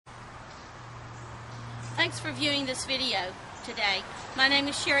Thanks for viewing this video today. My name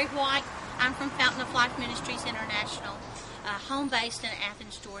is Sherry White. I'm from Fountain of Life Ministries International, home based in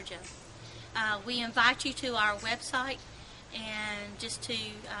Athens, Georgia. We invite you to our website and just to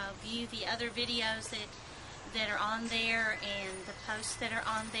view the other videos that are on there and the posts that are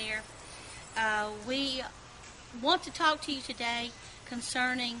on there. We want to talk to you today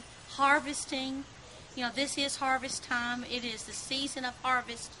concerning harvesting. You know, this is harvest time. It is the season of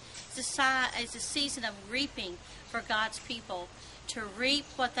harvest. It's a season of reaping for God's people, to reap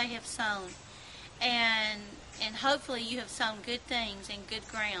what they have sown. And hopefully you have sown good things in good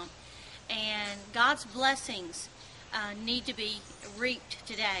ground. And God's blessings need to be reaped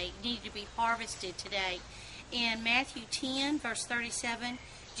today, need to be harvested today. In Matthew 10, verse 37,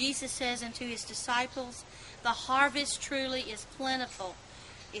 Jesus says unto his disciples, "The harvest truly is plentiful,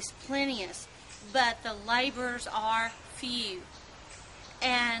 is plenteous, but the laborers are few."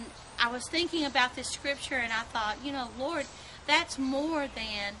 And I was thinking about this scripture and I thought, you know, Lord, that's more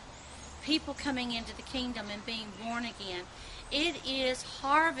than people coming into the kingdom and being born again. It is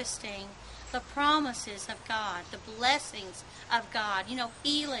harvesting the promises of God, the blessings of God. You know,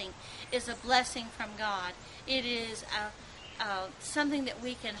 healing is a blessing from God. It is something that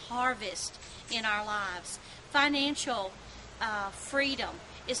we can harvest in our lives. Financial freedom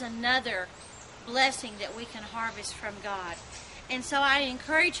is another blessing that we can harvest from God. And so I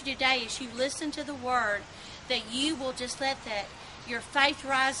encourage you today, as you listen to the Word, that you will just let your faith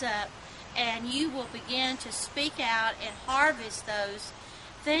rise up and you will begin to speak out and harvest those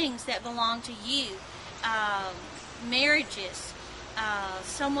things that belong to you. Marriages,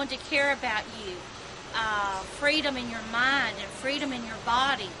 someone to care about you, freedom in your mind and freedom in your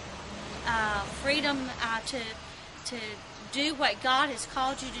body, freedom to do what God has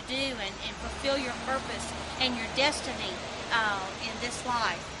called you to do and fulfill your purpose and your destiny in this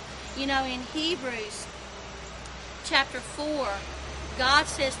life. You know, in Hebrews chapter 4, God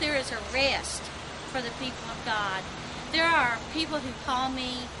says there is a rest for the people of God. There are people who call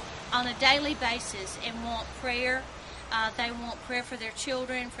me on a daily basis and want prayer. They want prayer for their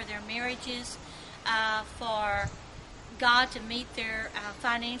children, for their marriages, for God to meet their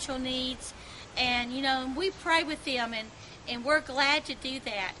financial needs. And, you know, we pray with them, and we're glad to do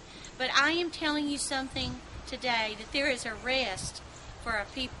that. But I am telling you something today, that there is a rest for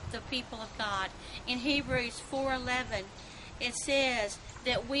the people of God. In Hebrews 4:11, it says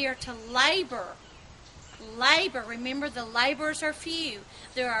that we are to labor. Labor. Remember, the laborers are few.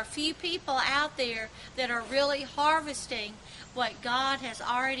 There are few people out there that are really harvesting what God has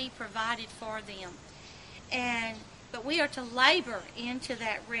already provided for them. But we are to labor into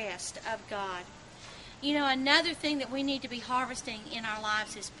that rest of God. You know, another thing that we need to be harvesting in our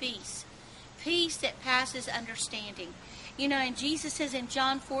lives is peace. Peace that passes understanding. You know, and Jesus says in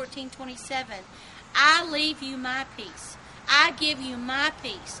John 14:27, "I leave you my peace. I give you my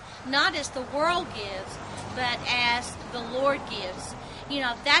peace. Not as the world gives, but as the Lord gives." You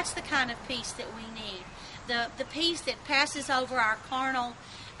know, that's the kind of peace that we need. The peace that passes over our carnal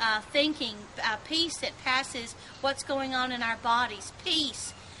thinking. Peace that passes what's going on in our bodies.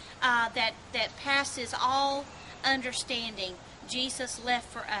 Peace that passes all understanding. Jesus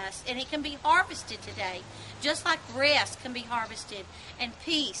left for us, and it can be harvested today, just like rest can be harvested and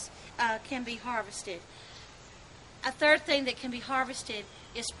peace can be harvested. A third thing that can be harvested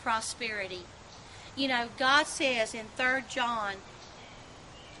is prosperity. You know, God says in 3 John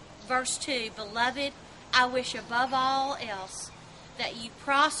verse 2, "Beloved, I wish above all else that you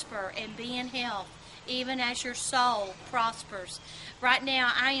prosper and be in health, even as your soul prospers." Right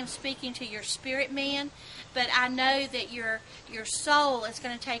now, I am speaking to your spirit man, but I know that your soul is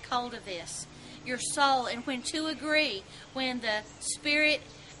going to take hold of this. Your soul, and when two agree, when the spirit,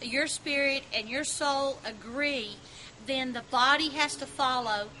 your spirit and your soul agree, then the body has to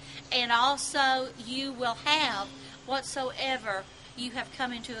follow, and also you will have whatsoever you have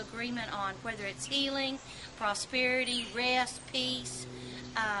come into agreement on, whether it's healing, prosperity, rest, peace,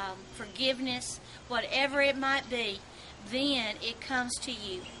 forgiveness, whatever it might be, then it comes to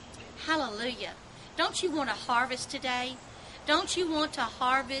you. Hallelujah. Don't you want to harvest today? Don't you want to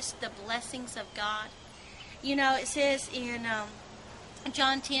harvest the blessings of God? You know, it says in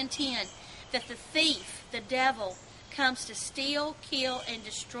John 10:10 that the thief, the devil, comes to steal, kill, and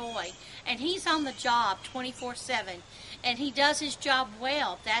destroy. And he's on the job 24/7. And he does his job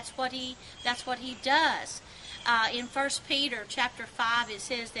well. That's what he does. In 1 Peter chapter 5, it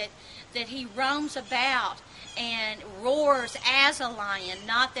says that he roams about and roars as a lion,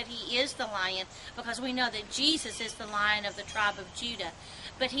 not that he is the lion, because we know that Jesus is the Lion of the tribe of Judah.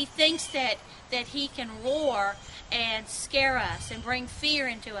 but he thinks that he can roar and scare us and bring fear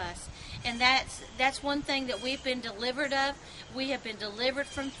into us. And that's one thing that we've been delivered of. We have been delivered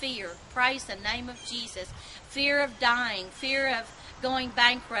from fear. Praise the name of Jesus. Fear of dying, fear of going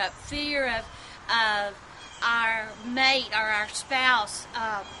bankrupt, fear of our mate or our spouse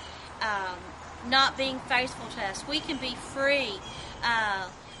not being faithful to us. We can be free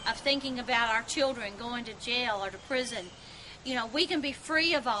of thinking about our children going to jail or to prison. You know, we can be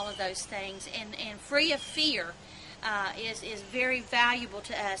free of all of those things, and free of fear is very valuable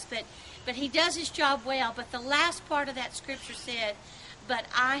to us. But he does his job well. But the last part of that scripture said, but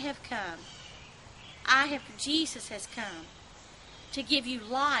I have come. Jesus has come to give you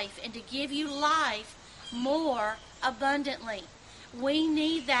life, and to give you life more abundantly. We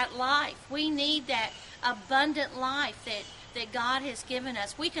need that life. We need that abundant life that God has given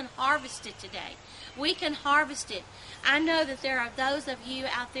us. We can harvest it today. We can harvest it. I know that there are those of you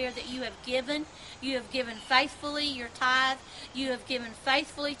out there that you have given. You have given faithfully your tithe. You have given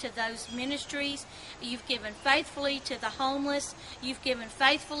faithfully to those ministries. You've given faithfully to the homeless. You've given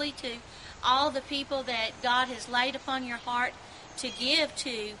faithfully to all the people that God has laid upon your heart to give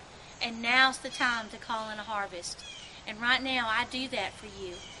to. And now's the time to call in a harvest. And right now I do that for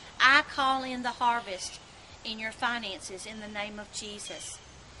you. I call in the harvest in your finances in the name of Jesus.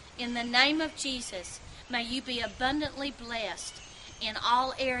 In the name of Jesus, may you be abundantly blessed in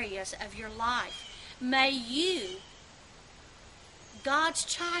all areas of your life. May you, God's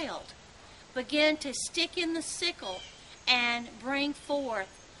child, begin to stick in the sickle and bring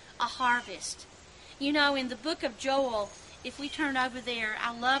forth a harvest. You know, in the book of Joel, if we turn over there,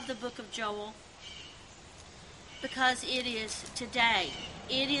 I love the book of Joel because it is today.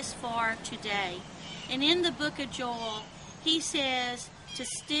 It is for today. And in the book of Joel, he says to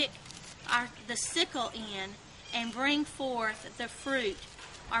stick the sickle in and bring forth the fruit,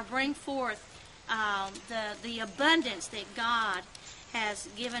 or bring forth the abundance that God has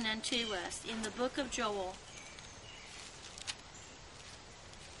given unto us. In the book of Joel,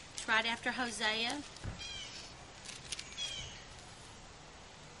 it's right after Hosea.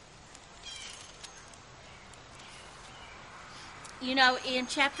 You know, in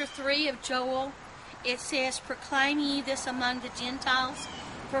chapter 3 of Joel, it says, proclaim ye this among the Gentiles,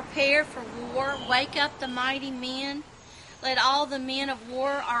 prepare for war, wake up the mighty men, let all the men of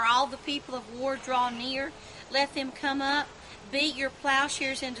war, or all the people of war, draw near, let them come up, beat your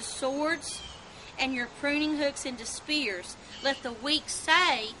plowshares into swords, and your pruning hooks into spears. Let the weak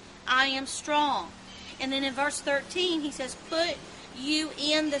say, I am strong. And then in verse 13, he says, put you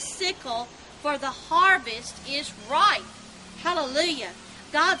in the sickle, for the harvest is ripe. Hallelujah.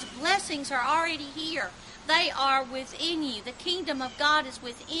 God's blessings are already here. They are within you. The kingdom of God is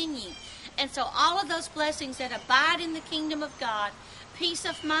within you. And so all of those blessings that abide in the kingdom of God, peace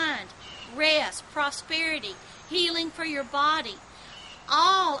of mind, rest, prosperity, healing for your body,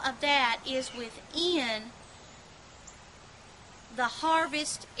 all of that is within the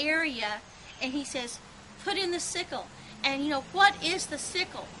harvest area. And he says, put in the sickle. And you know, what is the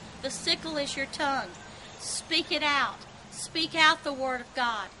sickle? The sickle is your tongue. Speak it out. Speak out the word of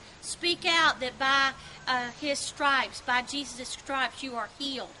God. Speak out that by his stripes, by Jesus' stripes, you are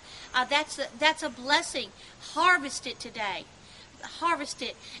healed. That's a blessing. Harvest it today. Harvest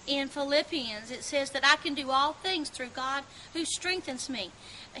it. In Philippians, it says that I can do all things through God who strengthens me.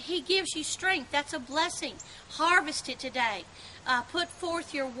 He gives you strength. That's a blessing. Harvest it today. Put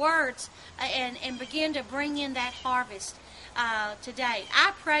forth your words and begin to bring in that harvest today.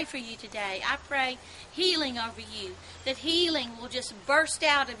 I pray for you today. I pray healing over you, that healing will just burst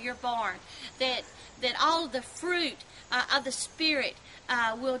out of your barn, that all of the fruit of the Spirit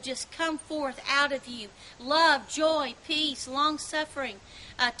will just come forth out of you. Love, joy, peace, long-suffering,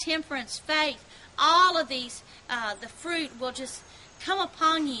 temperance, faith, all of these, the fruit will just come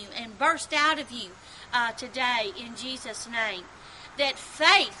upon you and burst out of you today in Jesus' name. That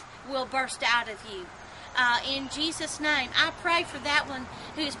faith will burst out of you. In Jesus' name, I pray for that one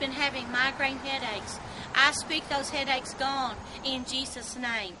who's been having migraine headaches. I speak those headaches gone in Jesus'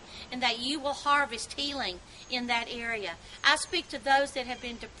 name, and that you will harvest healing in that area. I speak to those that have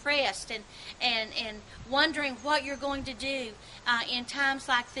been depressed and wondering what you're going to do in times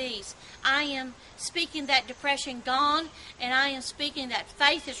like these. I am speaking that depression gone, and I am speaking that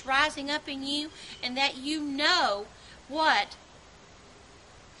faith is rising up in you, and that you know what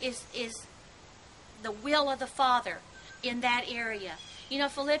is the will of the Father in that area. You know,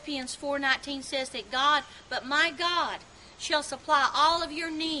 Philippians 4:19 says that but my God shall supply all of your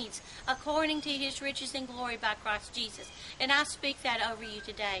needs according to his riches and glory by Christ Jesus. And I speak that over you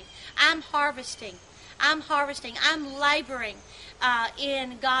today. I'm harvesting. I'm harvesting. I'm laboring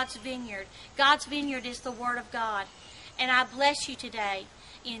in God's vineyard. God's vineyard is the Word of God. And I bless you today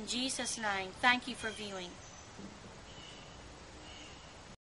in Jesus' name. Thank you for viewing.